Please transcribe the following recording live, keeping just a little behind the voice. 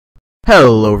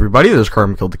Hello everybody, this is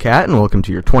Carmen Killed the Cat, and welcome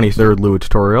to your 23rd Lua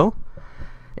tutorial.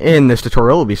 In this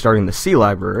tutorial, we'll be starting the C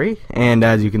library, and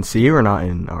as you can see, we're not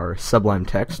in our Sublime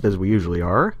text as we usually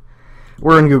are.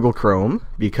 We're in Google Chrome,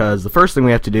 because the first thing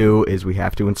we have to do is we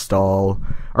have to install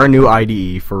our new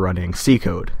IDE for running C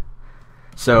code.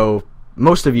 So,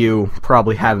 most of you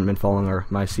probably haven't been following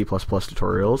my C++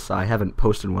 tutorials. I haven't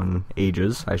posted one in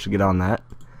ages. I should get on that.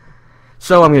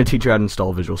 So I'm going to teach you how to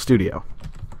install Visual Studio.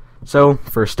 So,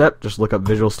 first step, just look up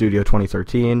Visual Studio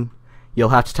 2013. You'll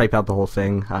have to type out the whole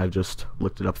thing. I've just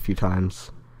looked it up a few times.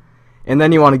 And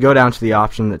then you want to go down to the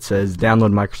option that says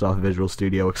Download Microsoft Visual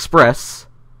Studio Express.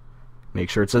 Make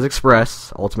sure it says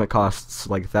Express. Ultimate costs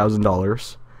like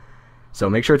 $1,000. So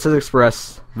make sure it says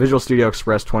Express, Visual Studio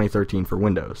Express 2013 for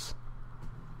Windows.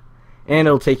 And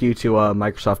it'll take you to a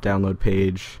Microsoft download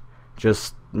page.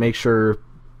 Just make sure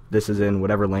this is in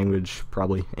whatever language,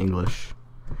 probably English.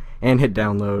 And hit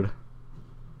download,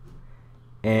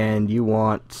 and you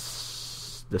want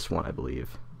this one, I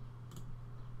believe.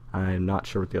 I'm not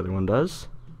sure what the other one does.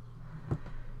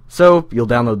 So you'll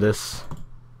download this,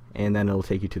 and then it'll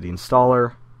take you to the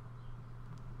installer.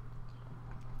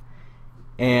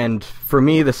 And for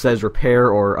me, this says repair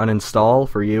or uninstall.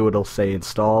 For you, it'll say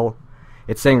install.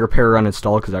 It's saying repair or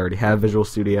uninstall because I already have Visual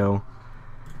Studio.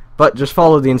 But just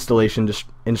follow the installation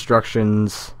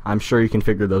instructions. I'm sure you can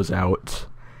figure those out.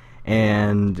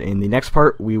 And in the next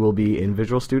part, we will be in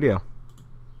Visual Studio.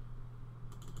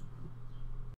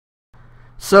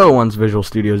 So once Visual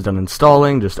Studio is done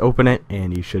installing, just open it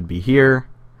and you should be here.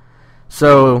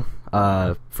 So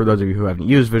for those of you who haven't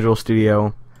used Visual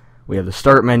Studio, we have the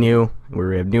Start menu where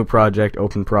we have New Project,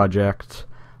 Open Project.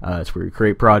 It's where you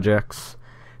create projects.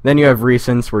 Then you have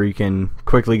Recents where you can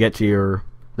quickly get to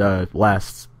the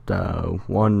last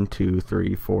 1, 2,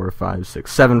 3, 4, 5,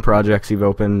 6, 7 projects you've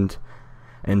opened,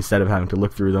 instead of having to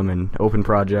look through them in Open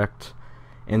Project.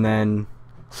 And then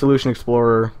Solution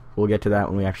Explorer, we'll get to that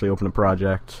when we actually open a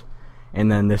project.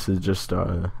 And then this is just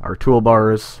our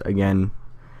toolbars, again,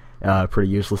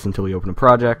 pretty useless until we open a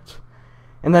project.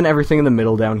 And then everything in the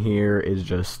middle down here is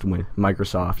just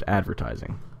Microsoft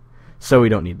advertising. So we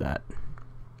don't need that.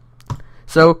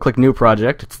 So click New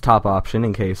Project, it's the top option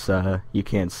in case you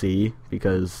can't see,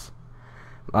 because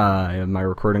I have my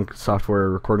recording software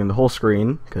recording the whole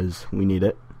screen, because we need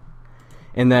it.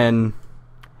 And then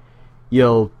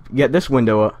you'll get this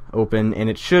window open, and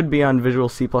it should be on Visual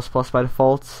C++ by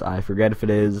default. I forget if it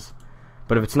is.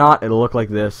 But if it's not, it'll look like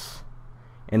this.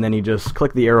 And then you just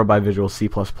click the arrow by Visual C++,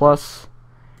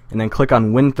 and then click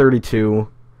on Win32,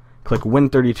 click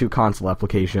Win32 console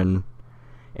application,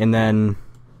 and then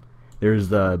there's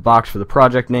the box for the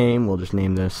project name. We'll just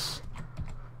name this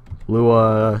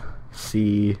Lua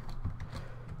C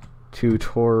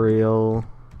tutorial.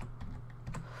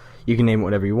 You can name it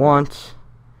whatever you want,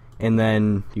 and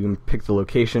then you can pick the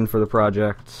location for the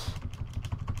project.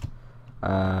 You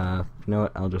know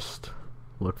what, I'll just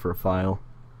look for a file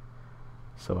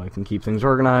so I can keep things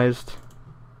organized.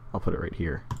 I'll put it right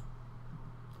here.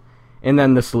 And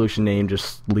then the solution name,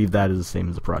 just leave that as the same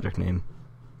as the project name.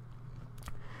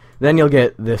 Then you'll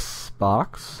get this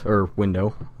box, or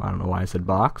window. I don't know why I said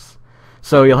box.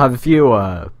 So you'll have a few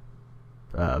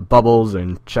bubbles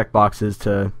and checkboxes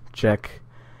to check.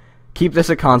 Keep this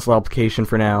a console application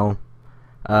for now.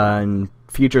 In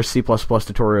future C++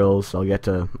 tutorials, I'll get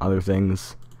to other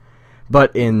things.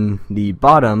 But in the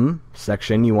bottom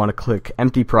section, you want to click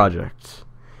Empty Project,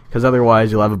 because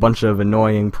otherwise you'll have a bunch of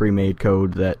annoying pre-made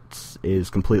code that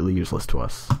is completely useless to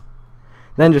us.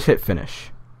 Then just hit Finish.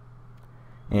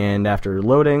 And after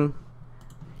loading,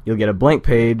 you'll get a blank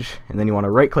page, and then you want to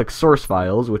right-click Source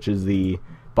Files, which is the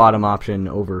bottom option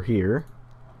over here,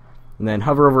 and then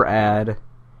hover over Add,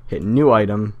 hit New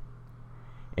Item,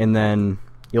 and then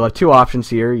you'll have two options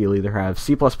here. You'll either have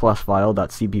C++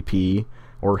 file.cpp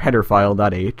or header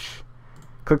file.h.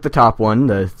 Click the top one,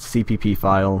 the CPP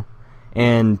file,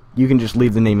 and you can just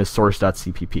leave the name as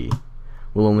source.cpp.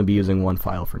 We'll only be using one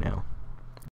file for now.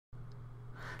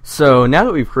 So now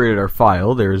that we've created our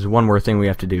file, there's one more thing we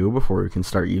have to do before we can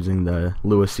start using the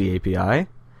Lua C API.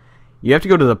 You have to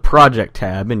go to the Project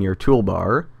tab in your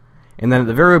toolbar, and then at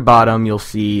the very bottom you'll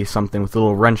see something with a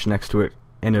little wrench next to it,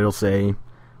 and it'll say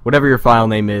whatever your file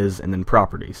name is and then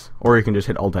Properties, or you can just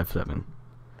hit Alt F7.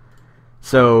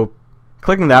 So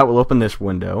clicking that will open this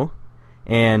window,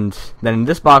 and then in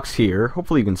this box here,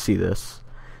 hopefully you can see this,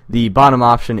 the bottom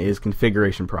option is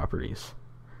Configuration Properties.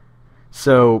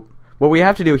 So what we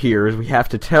have to do here is we have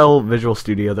to tell Visual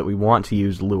Studio that we want to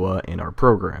use Lua in our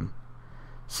program.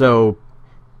 So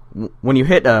when you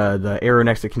hit the arrow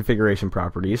next to Configuration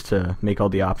Properties to make all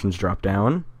the options drop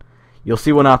down, you'll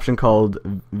see one option called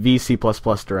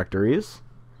VC++ directories,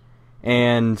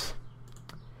 and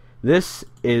this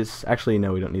is, actually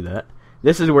no, we don't need that.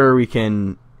 This is where we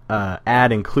can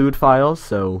add include files,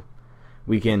 so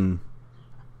when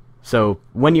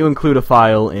you include a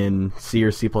file in C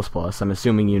or C++, I'm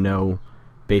assuming you know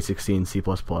basic C and C++,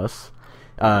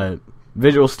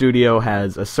 Visual Studio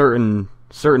has a certain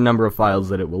number of files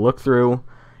that it will look through.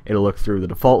 It'll look through the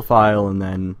default file and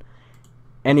then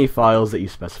any files that you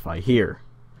specify here.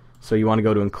 So you want to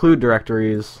go to include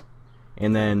directories,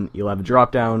 and then you'll have a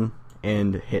drop down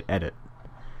and hit edit.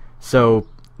 So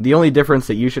the only difference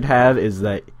that you should have is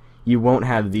that you won't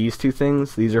have these two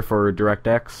things. These are for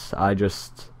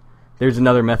DirectX. There's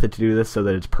another method to do this so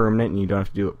that it's permanent and you don't have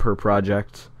to do it per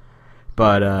project.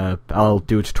 But I'll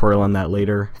do a tutorial on that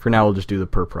later. For now, we'll just do the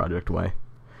per project way.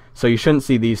 So you shouldn't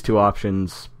see these two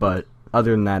options, but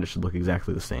other than that, it should look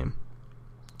exactly the same.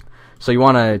 So you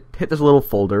want to hit this little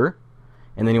folder,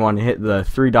 and then you want to hit the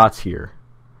 3 dots here.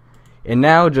 And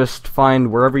now just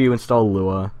find wherever you install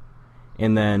Lua,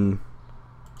 and then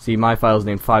see my file is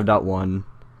named 5.1,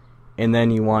 and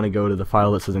then you want to go to the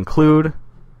file that says include,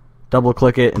 double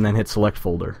click it, and then hit select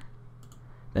folder.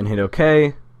 Then hit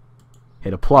OK,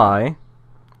 hit apply.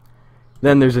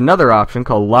 Then there's another option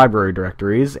called library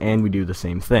directories, and we do the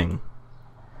same thing.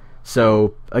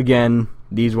 So again,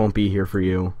 these won't be here for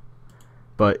you,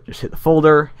 but just hit the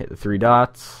folder, hit the 3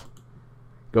 dots,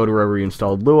 go to wherever you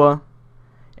installed Lua,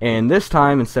 and this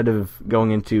time, instead of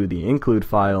going into the include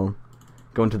file,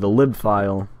 go into the lib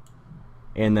file,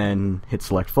 and then hit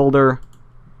select folder,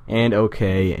 and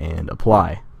OK, and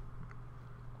apply.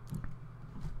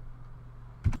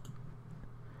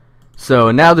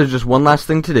 So now there's just one last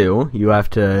thing to do. You have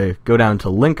to go down to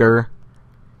linker,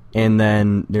 and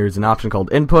then there's an option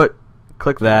called input.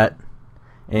 Click that,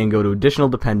 and go to additional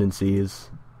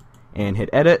dependencies, and hit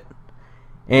edit.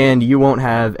 And you won't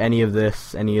have any of the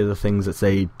things that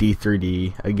say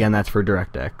D3D. Again, that's for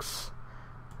DirectX.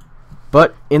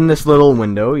 But in this little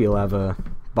window, you'll have a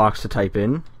box to type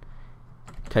in.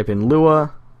 Type in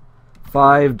Lua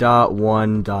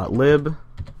 5.1.lib.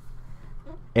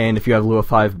 And if you have Lua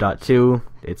 5.2,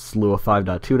 it's Lua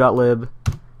 5.2.lib.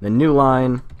 Then new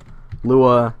line,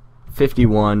 Lua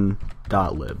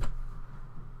 51.lib.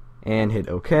 And hit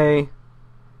OK,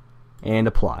 and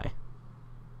apply.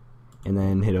 And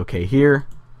then hit OK here.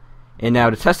 And now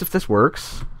to test if this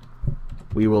works,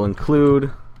 we will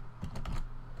include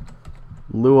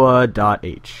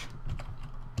lua.h.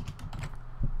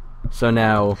 So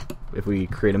now, if we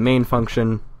create a main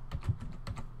function,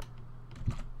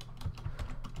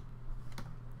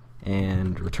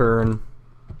 and return.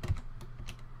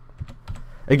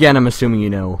 Again, I'm assuming you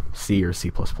know C or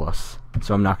C++,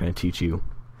 so I'm not going to teach you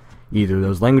either of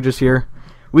those languages here.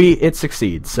 It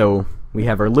succeeds, so we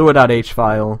have our lua.h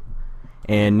file,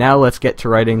 and now let's get to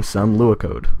writing some Lua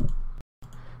code.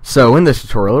 So in this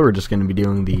tutorial, we're just going to be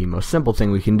doing the most simple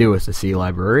thing we can do with the C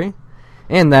library,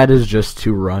 and that is just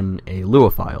to run a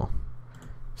Lua file.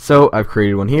 So I've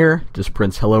created one here, just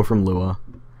prints hello from Lua,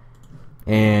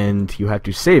 and you have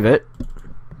to save it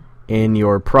in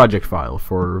your project file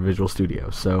for Visual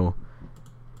Studio. So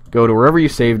go to wherever you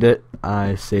saved it.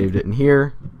 I saved it in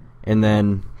here, and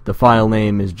then the file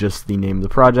name is just the name of the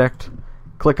project.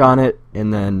 Click on it,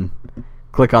 and then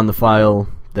click on the file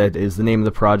that is the name of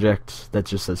the project that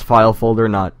just says file folder,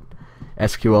 not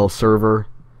SQL server.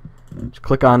 Just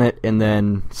click on it, and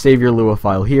then save your Lua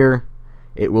file here.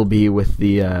 It will be with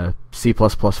the C++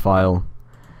 file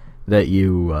that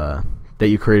you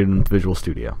created in Visual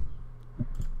Studio.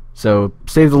 So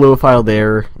save the Lua file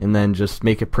there, and then just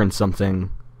make it print something.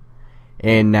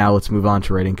 And now let's move on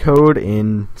to writing code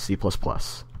in C++.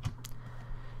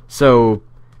 So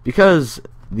because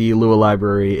the Lua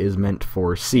library is meant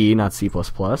for C, not C++,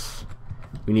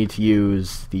 we need to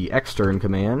use the extern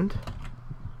command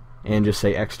and just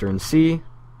say extern C,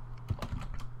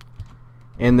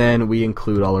 and then we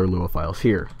include all our Lua files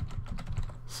here.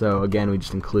 So again, we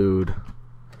just include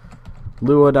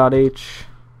lua.h,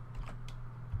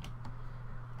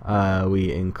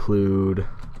 we include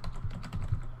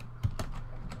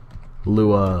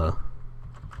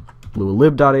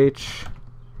lib.h,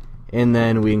 and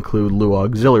then we include Lua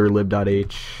auxiliary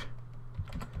lib.h,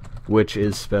 which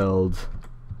is spelled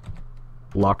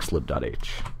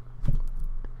loxlib.h.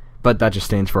 But that just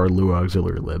stands for our Lua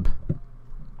auxiliary lib.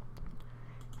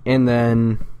 And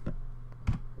then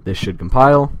this should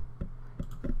compile.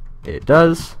 It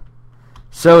does.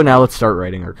 So now let's start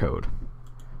writing our code.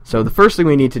 So the first thing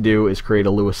we need to do is create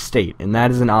a Lua state, and that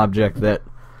is an object that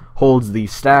holds the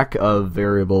stack of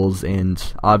variables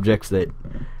and objects that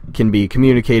can be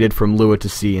communicated from Lua to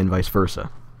C and vice versa.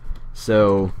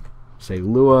 So say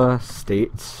Lua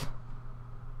state,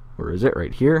 where is it?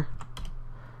 Right here.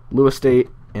 Lua state,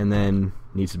 and then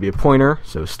needs to be a pointer,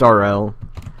 so star L,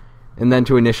 and then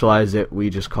to initialize it, we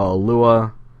just call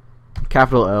Lua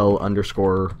capital L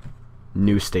underscore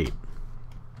new state,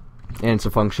 and it's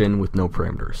a function with no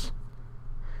parameters.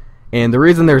 And the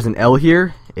reason there's an L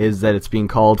here is that it's being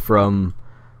called from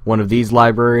one of these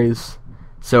libraries.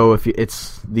 So if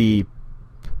it's the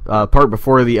part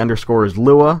before the underscore is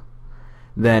Lua,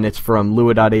 then it's from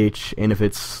lua.h, and if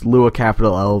it's Lua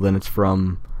capital L, then it's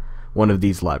from one of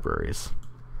these libraries.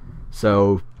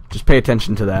 So just pay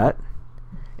attention to that.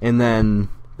 And then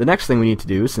the next thing we need to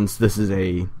do, since this is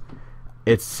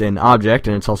it's an object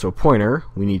and it's also a pointer,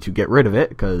 we need to get rid of it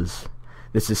because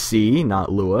this is C,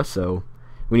 not Lua, so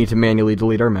we need to manually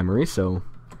delete our memory, so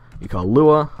we call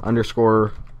Lua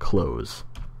underscore close.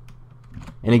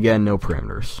 And again, no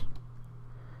parameters.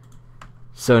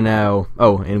 So now,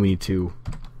 and we need to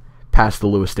pass the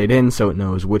Lua state in so it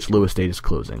knows which Lua state is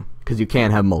closing, because you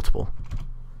can't have multiple.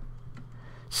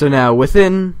 So now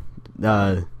within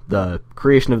the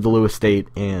creation of the Lua state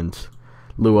and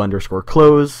Lua underscore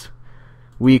close,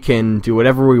 we can do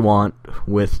whatever we want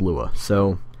with Lua.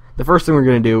 So the first thing we're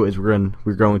going to do is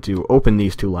we're going to open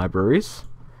these two libraries.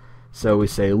 So we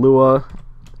say Lua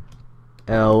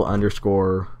L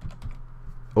underscore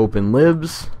open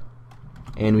libs,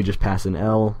 and we just pass an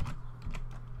L.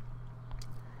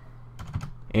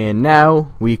 And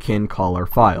now we can call our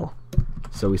file.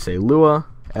 So we say Lua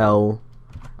L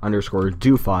underscore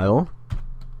do file,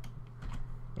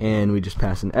 and we just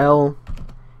pass an L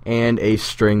and a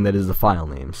string that is the file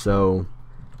name. So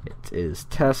it is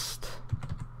test.lua.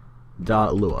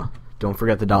 Don't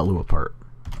forget the .lua part.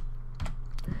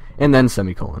 And then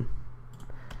semicolon.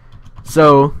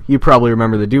 So you probably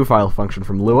remember the do file function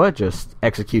from Lua, just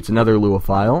executes another Lua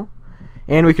file,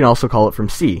 and we can also call it from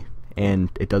C, and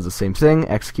it does the same thing,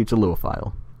 executes a Lua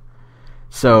file.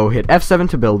 So hit F7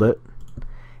 to build it,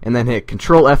 and then hit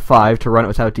Control F5 to run it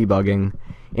without debugging,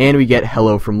 and we get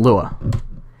hello from Lua.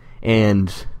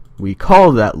 And we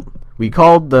called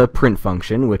the print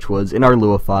function, which was in our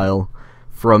Lua file,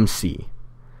 from C.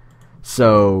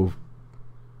 So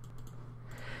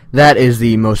that is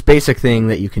the most basic thing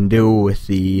that you can do with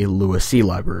the Lua C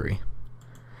library.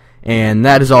 And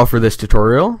that is all for this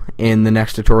tutorial. In the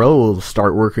next tutorial, we'll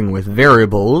start working with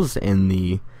variables in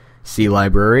the C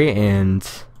library, and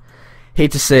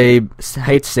hate to say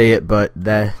it, but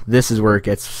this is where it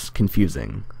gets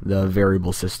confusing, the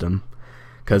variable system,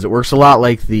 because it works a lot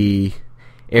like the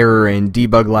error and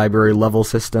debug library level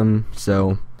system.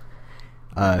 So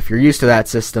if you're used to that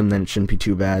system, then it shouldn't be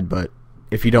too bad, but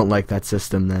if you don't like that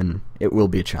system, then it will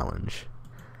be a challenge.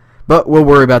 But we'll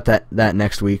worry about that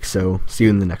next week, so see you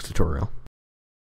in the next tutorial.